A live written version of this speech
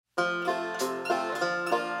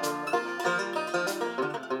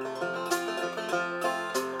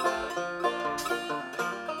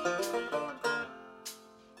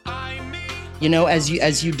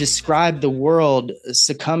as you describe the world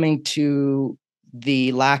succumbing to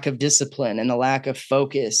the lack of discipline and the lack of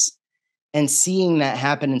focus and seeing that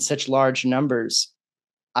happen in such large numbers,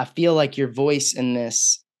 I feel like your voice in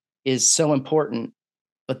this is so important,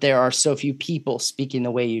 but there are so few people speaking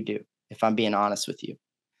the way you do, if I'm being honest with you.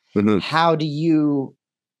 Mhm. How do you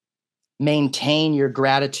maintain your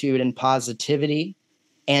gratitude and positivity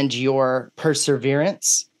and your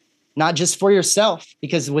perseverance, not just for yourself?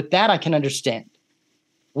 Because with that, I can understand.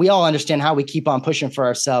 We all understand how we keep on pushing for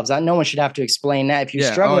ourselves. No one should have to explain that. If you're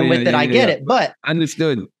struggling with it, I get it. But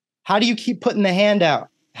Understood. how do you keep putting the hand out?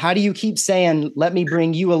 How do you keep saying, let me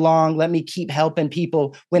bring you along? Let me keep helping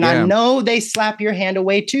people when I know they slap your hand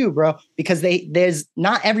away too, bro, because there's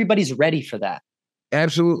not everybody's ready for that.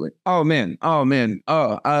 Absolutely. Oh man.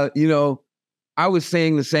 I was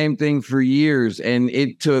saying the same thing for years, and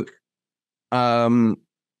it took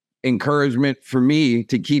encouragement for me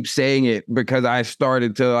to keep saying it, because I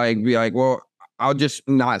started to be like, well, I'll just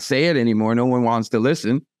not say it anymore. No one wants to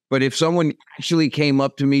listen. But if someone actually came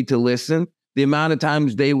up to me to listen, the amount of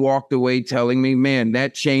times they walked away telling me, man,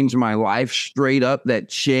 that changed my life, straight up, that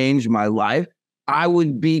changed my life, I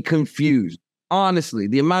would be confused. Honestly,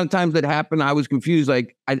 the amount of times that happened, I was confused.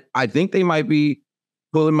 Like, I think they might be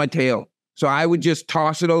pulling my tail. So I would just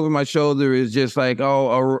toss it over my shoulder as just like,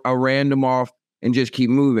 a random off, and just keep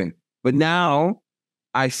moving. But now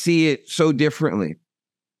I see it so differently.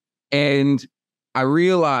 And I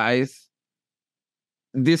realize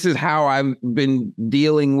this is how I've been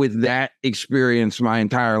dealing with that experience my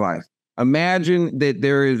entire life. Imagine that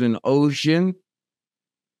there is an ocean,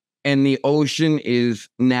 and the ocean is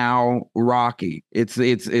now rocky. It's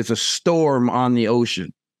a storm on the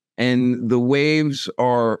ocean, and the waves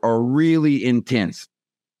are really intense.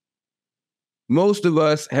 Most of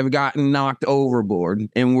us have gotten knocked overboard,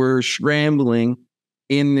 and we're scrambling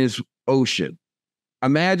in this ocean.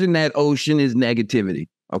 Imagine that ocean is negativity,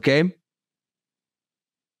 okay?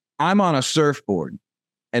 I'm on a surfboard,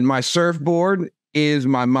 and my surfboard is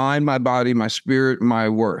my mind, my body, my spirit, my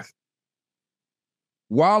worth.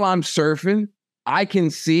 While I'm surfing, I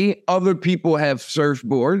can see other people have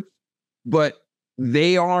surfboards, but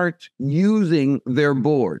they aren't using their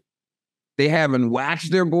board. They haven't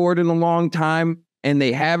waxed their board in a long time, and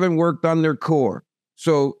they haven't worked on their core.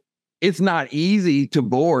 So it's not easy to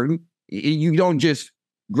board. You don't just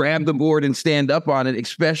grab the board and stand up on it,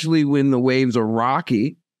 especially when the waves are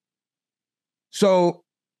rocky. So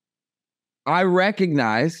I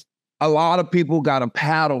recognize a lot of people got to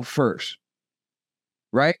paddle first,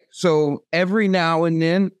 right? So every now and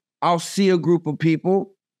then I'll see a group of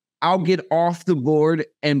people, I'll get off the board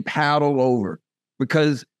and paddle over,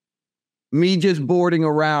 because me just boarding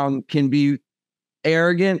around can be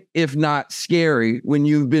arrogant, if not scary, when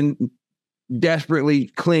you've been desperately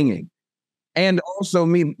clinging. And also,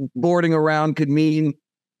 me boarding around could mean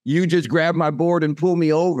you just grab my board and pull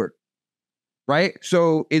me over, right?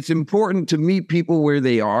 So it's important to meet people where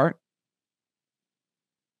they are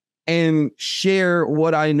and share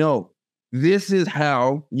what I know. This is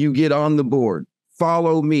how you get on the board.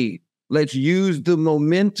 Follow me. Let's use the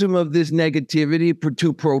momentum of this negativity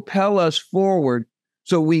to propel us forward,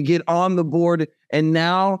 so we get on the board. And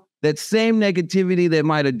now that same negativity that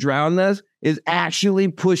might have drowned us is actually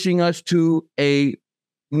pushing us to a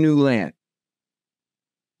new land.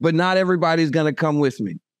 But not everybody's going to come with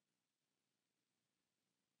me.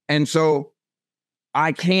 And so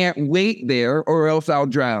I can't wait there, or else I'll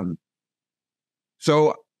drown.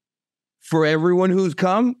 So for everyone who's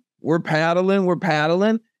come, we're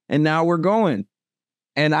paddling, and now we're going.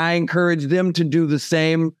 And I encourage them to do the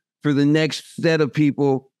same for the next set of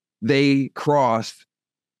people they cross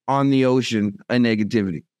on the ocean of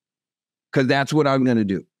negativity, because that's what I'm going to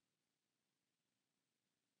do.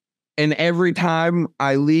 And every time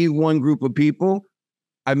I leave one group of people,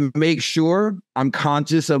 I make sure I'm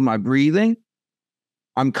conscious of my breathing.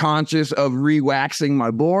 I'm conscious of re-waxing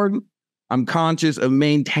my board. I'm conscious of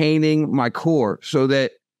maintaining my core, so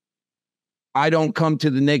that I don't come to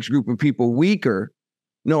the next group of people weaker.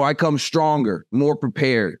 No, I come stronger, more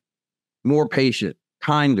prepared, more patient,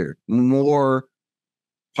 kinder, more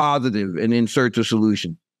positive, and in search of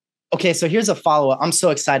solution. Okay, so here's a follow-up. I'm so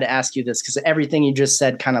excited to ask you this, because everything you just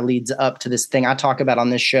said kind of leads up to this thing I talk about on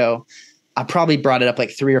this show. I probably brought it up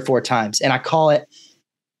like 3 or 4 times, and I call it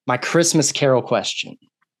my Christmas Carol question.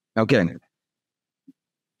 Okay.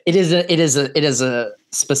 It is a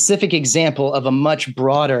specific example of a much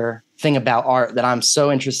broader thing about art that I'm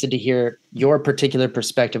so interested to hear your particular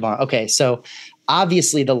perspective on. Okay, so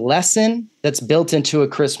obviously the lesson that's built into a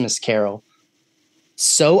Christmas Carol,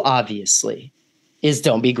 so obviously, is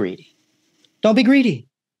don't be greedy. Don't be greedy.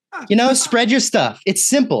 Spread your stuff. It's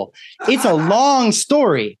simple. It's a long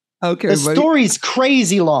story. Okay, the story's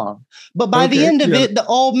crazy long, but by the end of it, the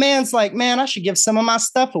old man's like, man, I should give some of my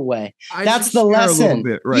stuff away. That's the lesson. A little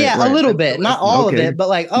bit, right, a little bit, not all of it, but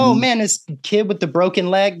like, oh man, this kid with the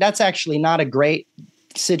broken leg, that's actually not a great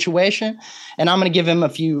situation. And I'm going to give him a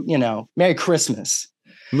few, Merry Christmas.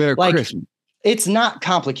 Merry Christmas. It's not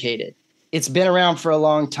complicated. It's been around for a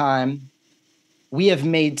long time. We have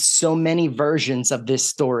made so many versions of this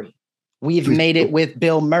story. We've made it with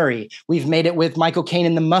Bill Murray. We've made it with Michael Caine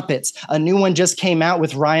and the Muppets. A new one just came out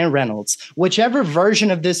with Ryan Reynolds. Whichever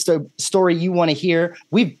version of this story you want to hear,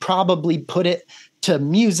 we've probably put it to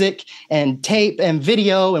music and tape and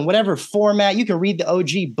video and whatever format. You can read the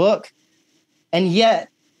OG book. And yet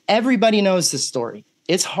everybody knows the story.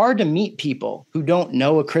 It's hard to meet people who don't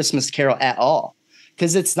know A Christmas Carol at all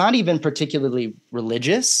because it's not even particularly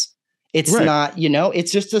religious. It's not,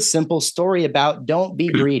 it's just a simple story about don't be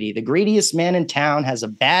greedy. The greediest man in town has a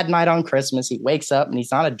bad night on Christmas. He wakes up and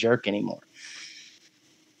he's not a jerk anymore.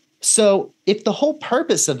 So if the whole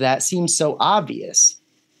purpose of that seems so obvious,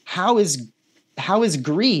 how is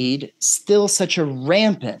greed still such a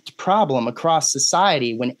rampant problem across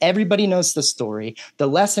society when everybody knows the story? The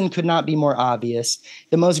lesson could not be more obvious.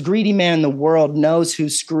 The most greedy man in the world knows who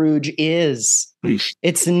Scrooge is.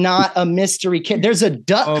 It's not a mystery. There's a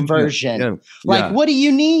duck version. What do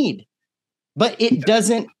you need? But it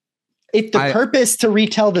doesn't. If the purpose to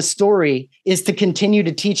retell the story is to continue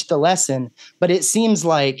to teach the lesson, but it seems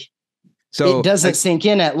like it doesn't sink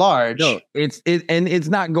in at large. No, it's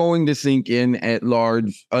not going to sink in at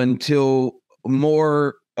large until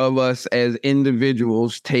more of us as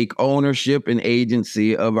individuals take ownership and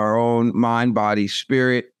agency of our own mind, body,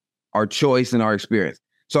 spirit, our choice, and our experience.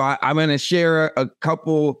 So I'm going to share a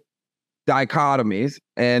couple dichotomies.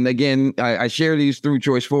 And again, I share these through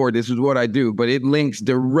Choice Forward. This is what I do, but it links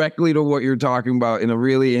directly to what you're talking about in a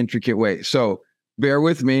really intricate way. So bear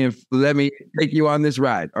with me and let me take you on this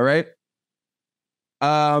ride. All right.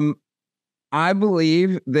 I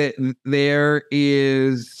believe that there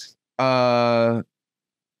is a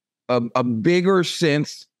bigger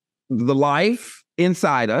sense, the life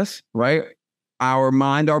inside us, right? Our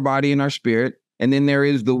mind, our body, and our spirit. And then there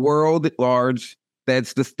is the world at large.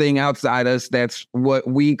 That's the thing outside us. That's what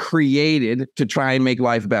we created to try and make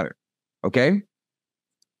life better. Okay.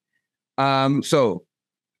 So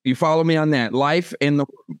you follow me on that? Life and the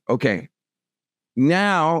okay.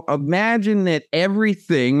 Now imagine that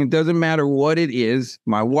everything, it doesn't matter what it is,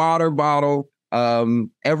 my water bottle,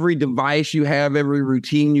 every device you have, every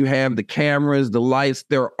routine you have, the cameras, the lights,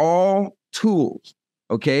 they're all tools.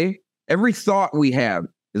 Okay. Every thought we have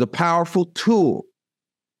is a powerful tool.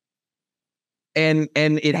 And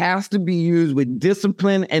it has to be used with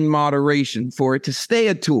discipline and moderation for it to stay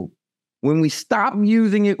a tool. When we stop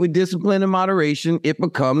using it with discipline and moderation, it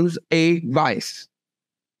becomes a vice.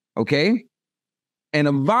 Okay? And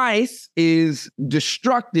a vice is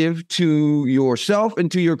destructive to yourself and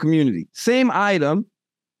to your community. Same item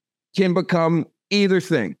can become either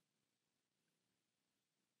thing.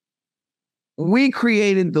 We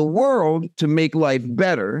created the world to make life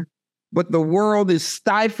better, but the world is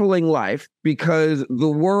stifling life because the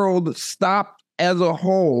world stopped as a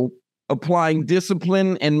whole applying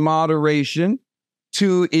discipline and moderation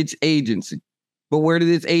to its agency. But where did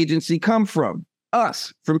its agency come from?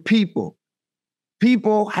 Us, from people.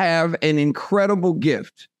 People have an incredible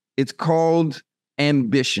gift. It's called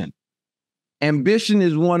ambition. Ambition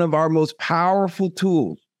is one of our most powerful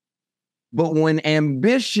tools. But when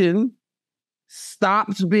ambition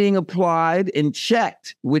stops being applied and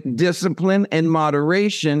checked with discipline and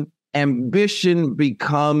moderation, ambition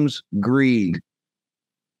becomes greed.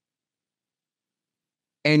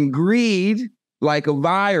 And greed, like a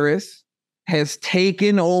virus, has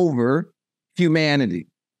taken over humanity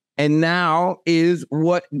and now is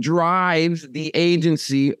what drives the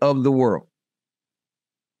agency of the world.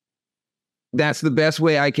 That's the best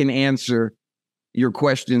way I can answer your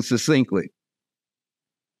question succinctly.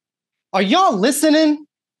 Are y'all listening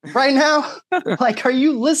right now? Like, are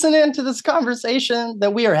you listening to this conversation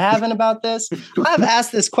that we are having about this? I've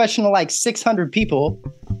asked this question to like 600 people,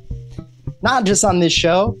 not just on this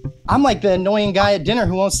show. I'm like the annoying guy at dinner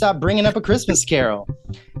who won't stop bringing up A Christmas Carol.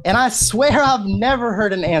 And I swear I've never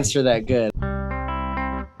heard an answer that good.